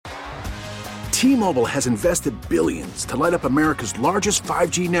T-Mobile has invested billions to light up America's largest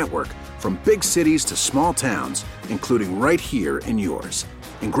 5G network, from big cities to small towns, including right here in yours.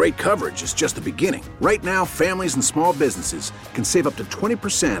 And great coverage is just the beginning. Right now, families and small businesses can save up to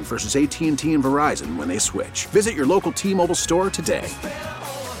 20% versus AT&T and Verizon when they switch. Visit your local T-Mobile store today.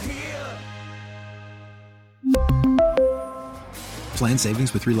 Plan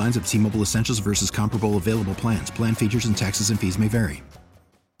savings with 3 lines of T-Mobile Essentials versus comparable available plans. Plan features and taxes and fees may vary.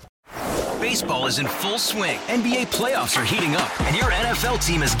 Baseball is in full swing. NBA playoffs are heating up, and your NFL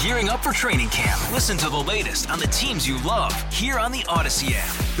team is gearing up for training camp. Listen to the latest on the teams you love here on the Odyssey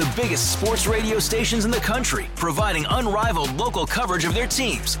app. The biggest sports radio stations in the country, providing unrivaled local coverage of their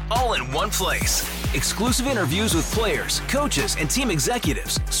teams, all in one place. Exclusive interviews with players, coaches, and team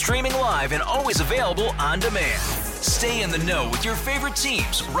executives, streaming live and always available on demand. Stay in the know with your favorite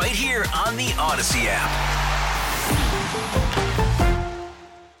teams right here on the Odyssey app.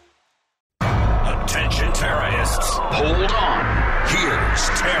 Attention terrorists, hold on. Here's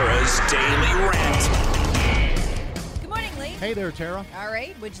Tara's Daily Rant. Good morning, Lee. Hey there, Tara. All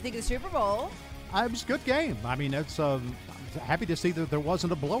right, what'd you think of the Super Bowl? It was a good game. I mean, it's happy to see that there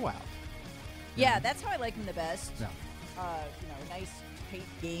wasn't a blowout. Yeah, that's how I like them the best. Yeah. A nice, tight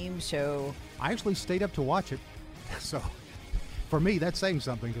game, so... I actually stayed up to watch it. So, for me, that's saying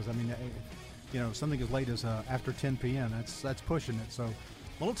something, because, I mean, something as late as after 10 p.m., that's pushing it. So, a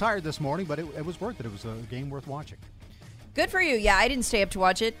little tired this morning, but it was worth it. It was a game worth watching. Good for you. Yeah, I didn't stay up to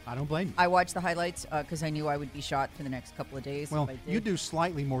watch it. I don't blame you. I watched the highlights because I knew I would be shot for the next couple of days. Well, if I did. you do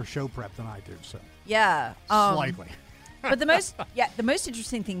slightly more show prep than I do, so. Yeah. Slightly. But the most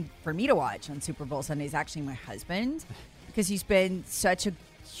interesting thing for me to watch on Super Bowl Sunday is actually my husband, because he's been such a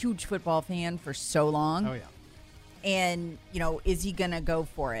huge football fan for so long. Oh, yeah. And, is he going to go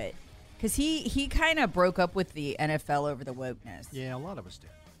for it? Because he kind of broke up with the NFL over the wokeness. Yeah, a lot of us did.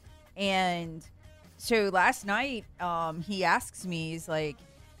 And so last night, he asks me, he's like,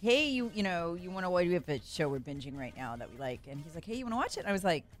 hey, you want to watch? We have a show we're binging right now that we like. And he's like, hey, you want to watch it? And I was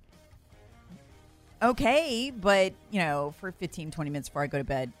like, okay, but, for 15, 20 minutes before I go to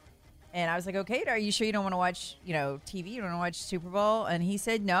bed. And I was like, okay, are you sure you don't want to watch, TV? You don't want to watch Super Bowl? And he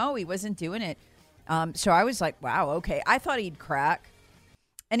said, no, he wasn't doing it. So I was like, wow, okay. I thought he'd crack.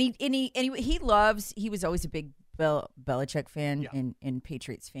 And he was always a big Belichick fan, Yeah. and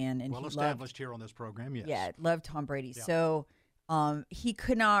Patriots fan. And Well established here on this program, yes. Yeah, loved Tom Brady. Yeah. So he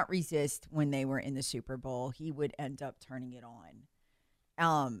could not resist when they were in the Super Bowl. He would end up turning it on.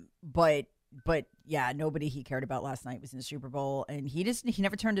 But yeah, nobody he cared about last night was in the Super Bowl, and he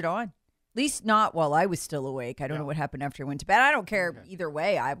never turned it on. At least not while I was still awake. I don't know what happened after I went to bed. I don't care either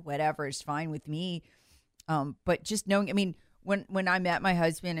way. Whatever is fine with me. But just knowing, I mean, when I met my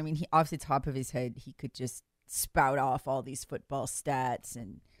husband, I mean, he off the top of his head, he could just spout off all these football stats,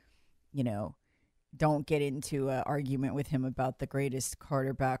 and don't get into an argument with him about the greatest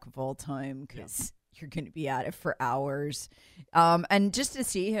quarterback of all time, because you're going to be at it for hours. And just to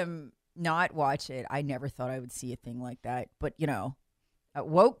see him not watch it, I never thought I would see a thing like that. But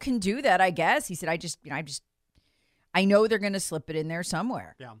woke can do that, I guess. He said, I know they're going to slip it in there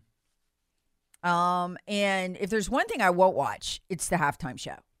somewhere. Yeah. And if there's one thing I won't watch, it's the halftime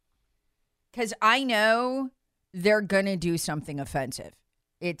show, because I know they're going to do something offensive.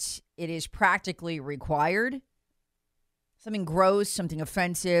 It is practically required. Something gross, something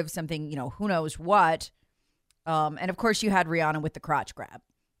offensive, something, who knows what. And of course you had Rihanna with the crotch grab.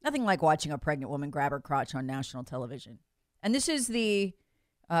 Nothing like watching a pregnant woman grab her crotch on national television. And this is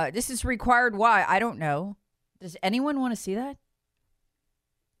required. Why? I don't know. Does anyone want to see that?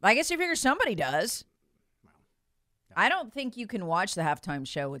 I guess you figure somebody does. I don't think you can watch the halftime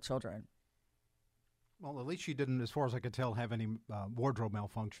show with children. Well, at least she didn't, as far as I could tell, have any wardrobe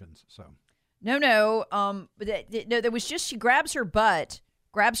malfunctions. So No. But there was just, she grabs her butt,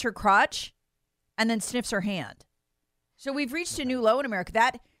 grabs her crotch, and then sniffs her hand. So we've reached a new low in America.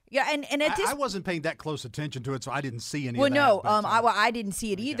 And at this, I wasn't paying that close attention to it, so I didn't see any. Well, of that. no, But, I didn't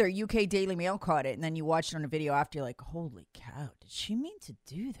see it either. UK Daily Mail caught it, and then you watch it on a video after, you're like, holy cow, did she mean to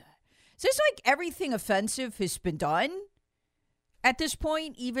do that? So it's like everything offensive has been done at this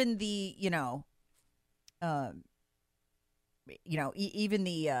point. Even the, even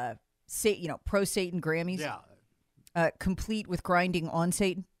the, pro Satan Grammys, complete with grinding on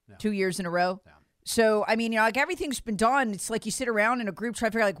Satan 2 years in a row. Yeah. So, I mean, like everything's been done. It's like you sit around in a group trying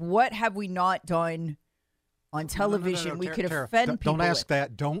to figure out, like, what have we not done on television? No, We could Tara, offend people. Don't ask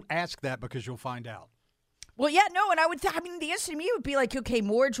that. Don't ask that, because you'll find out. Well, yeah, no, and the answer to me would be like, okay,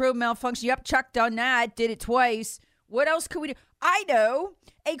 wardrobe malfunction. Yep, Chuck done that, did it twice. What else could we do? I know,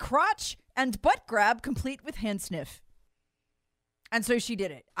 a crotch and butt grab complete with hand sniff. And so she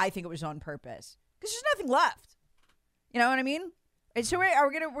did it. I think it was on purpose because there's nothing left. You know what I mean? And so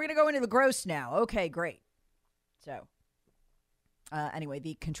we're gonna go into the gross now. Okay, great. So anyway,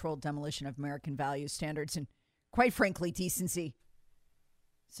 the controlled demolition of American values, standards, and quite frankly, decency.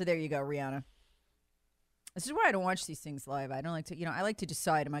 So there you go, Rihanna. This is why I don't watch these things live. I don't like to, I like to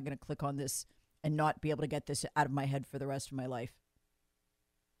decide, am I going to click on this and not be able to get this out of my head for the rest of my life?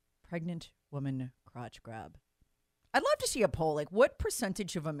 Pregnant woman crotch grab. I'd love to see a poll. Like, what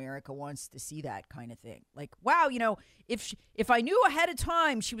percentage of America wants to see that kind of thing? Like, wow, if I knew ahead of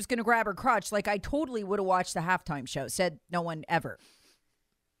time she was going to grab her crotch, like, I totally would have watched the halftime show. Said no one ever.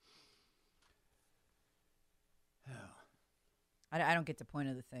 I don't get the point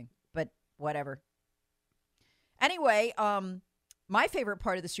of the thing, but whatever. Anyway, my favorite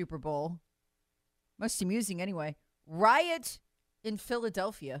part of the Super Bowl, most amusing anyway, riot in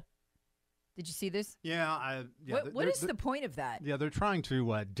Philadelphia. Did you see this? Yeah. What is the point of that? Yeah, they're trying to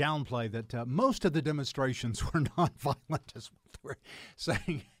downplay that most of the demonstrations were nonviolent, is what they're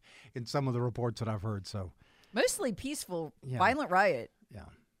saying in some of the reports that I've heard. So mostly peaceful, violent riot. Yeah.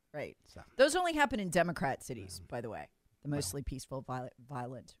 Right. So. Those only happen in Democrat cities, by the way. The mostly peaceful,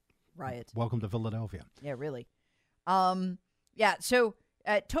 violent riot. Welcome to Philadelphia. Yeah, really. So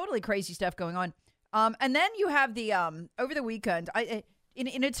totally crazy stuff going on. And then you have the over the weekend. In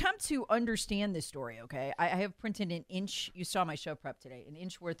an attempt to understand this story, okay, I have printed an inch. You saw my show prep today, an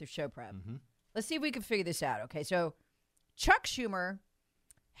inch worth of show prep. Mm-hmm. Let's see if we can figure this out. Okay, so Chuck Schumer,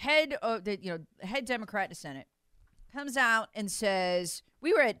 head Democrat in the Senate, comes out and says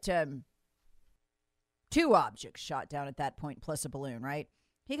we were at 2 objects shot down at that point, plus a balloon, right?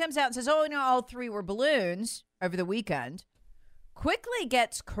 He comes out and says, all 3 were balloons over the weekend. Quickly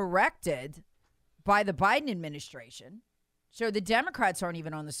gets corrected by the Biden administration. So the Democrats aren't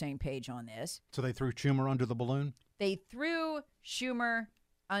even on the same page on this. So they threw Schumer under the balloon? They threw Schumer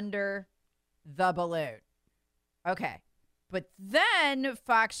under the balloon. Okay. But then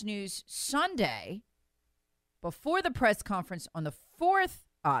Fox News Sunday, before the press conference on the 4th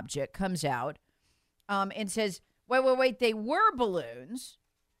object, comes out and says, wait, they were balloons.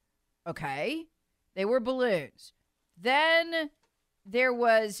 Okay. They were balloons. Then there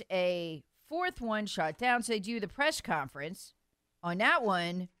was a 4th one shot down. So they do the press conference on that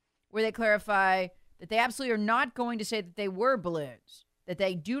one where they clarify that they absolutely are not going to say that they were balloons, that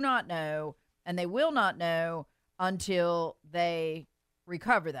they do not know and they will not know until they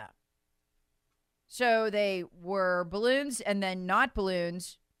recover them. So they were balloons and then not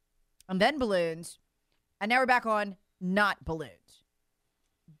balloons and then balloons. And now we're back on not balloons.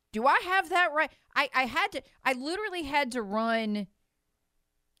 Do I have that right? I literally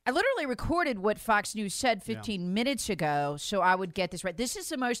recorded what Fox News said 15 minutes ago so I would get this right. This is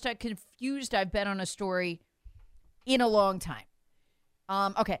the most confused I've been on a story in a long time.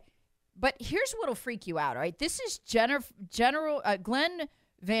 Okay, but here's what'll freak you out, all right? This is General Glenn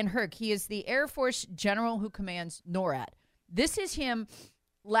Van Herk. He is the Air Force general who commands NORAD. This is him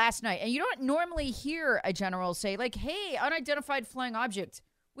last night. And you don't normally hear a general say, like, hey, unidentified flying object.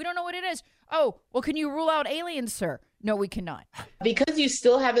 We don't know what it is. Oh, well, can you rule out aliens, sir? No, we cannot. Because you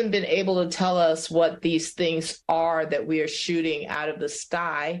still haven't been able to tell us what these things are that we are shooting out of the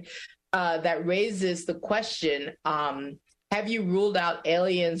sky, that raises the question, have you ruled out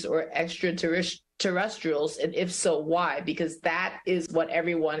aliens or extraterrestrials? And if so, why? Because that is what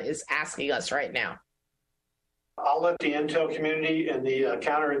everyone is asking us right now. I'll let the intel community and the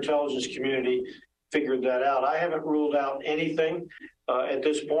counterintelligence community figure that out. I haven't ruled out anything. At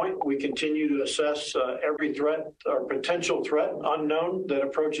this point, we continue to assess every threat or potential threat unknown that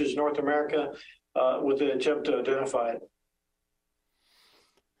approaches North America with an attempt to identify it.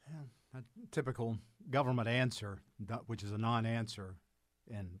 Yeah, a typical government answer, which is a non-answer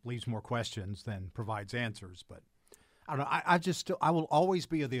and leaves more questions than provides answers. But I don't know. I will always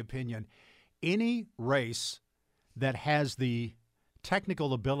be of the opinion any race that has the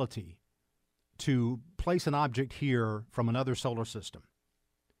technical ability to place an object here from another solar system,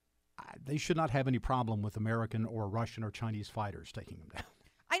 they should not have any problem with American or Russian or Chinese fighters taking them down.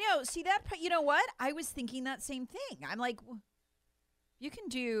 I know. See that? You know what? I was thinking that same thing. I'm like, you can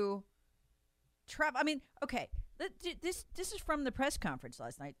do travel. I mean, okay. This is from the press conference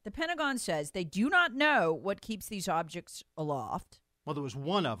last night. The Pentagon says they do not know what keeps these objects aloft. Well, there was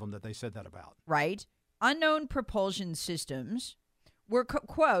one of them that they said that about. Right. Unknown propulsion systems. We're,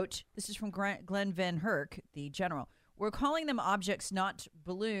 quote, this is from Glenn Van Herk, the general. We're calling them objects, not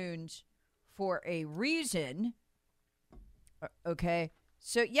balloons, for a reason. Okay.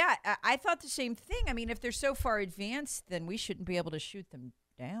 So, yeah, I thought the same thing. I mean, if they're so far advanced, then we shouldn't be able to shoot them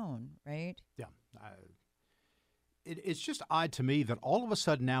down, right? Yeah. it's just odd to me that all of a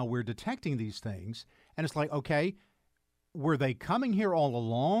sudden now we're detecting these things, and it's like, okay, were they coming here all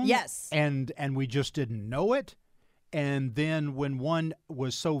along? Yes. And we just didn't know it? And then when one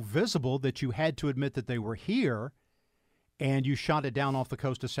was so visible that you had to admit that they were here, and you shot it down off the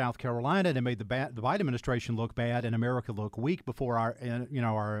coast of South Carolina, and it made the Biden administration look bad and America look weak before our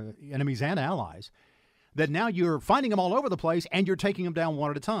enemies and allies, that now you're finding them all over the place and you're taking them down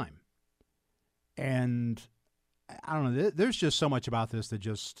one at a time. And I don't know, there's just so much about this that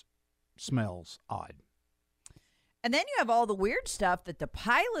just smells odd. And then you have all the weird stuff that the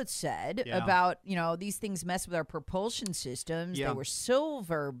pilots said about, these things mess with our propulsion systems. Yeah. They were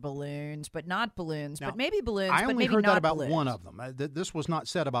silver balloons, but not balloons, Now, but maybe balloons, I but only maybe heard not that about balloons. one of them. This was not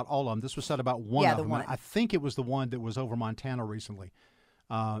said about all of them. This was said about one of the them. one. I think it was the one that was over Montana recently.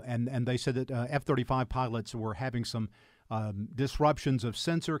 And they said that F-35 pilots were having some disruptions of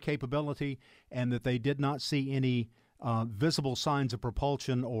sensor capability, and that they did not see any visible signs of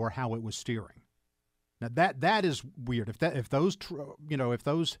propulsion or how it was steering. Now that is weird. If those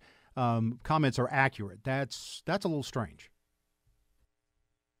comments are accurate, that's a little strange.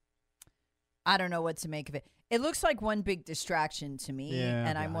 I don't know what to make of it. It looks like one big distraction to me,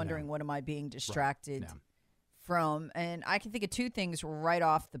 and I'm wondering what am I being distracted from? And I can think of two things right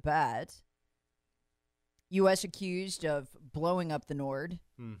off the bat. U.S. accused of blowing up the Nord.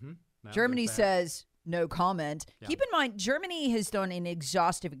 Mm-hmm. Germany says no comment. Yeah. Keep in mind, Germany has done an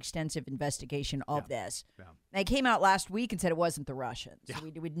exhaustive, extensive investigation of this. Yeah. They came out last week and said it wasn't the Russians. Yeah.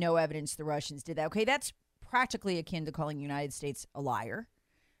 We had no evidence the Russians did that. Okay, that's practically akin to calling the United States a liar.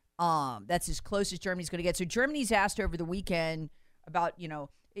 That's as close as Germany's going to get. So Germany's asked over the weekend about,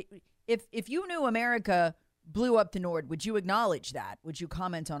 if you knew America blew up the Nord, would you acknowledge that? Would you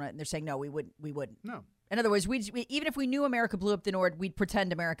comment on it? And they're saying, no, we wouldn't. No. In other words, even if we knew America blew up the Nord, we'd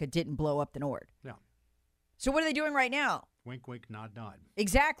pretend America didn't blow up the Nord. Yeah. So what are they doing right now? Wink, wink, nod, nod.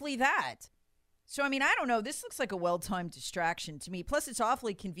 Exactly that. So, I mean, I don't know. This looks like a well-timed distraction to me. Plus, it's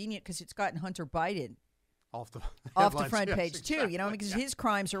awfully convenient because it's gotten Hunter Biden off the front page, too. Because his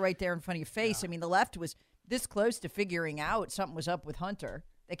crimes are right there in front of your face. Yeah. I mean, the left was this close to figuring out something was up with Hunter.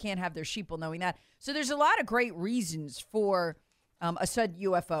 They can't have their sheeple knowing that. So there's a lot of great reasons for a sudden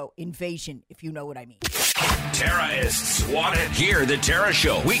UFO invasion, if you know what I mean. Terrorists want it. Hear the Tara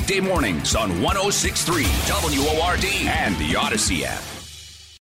Show weekday mornings on 106.3 WORD and the Odyssey app.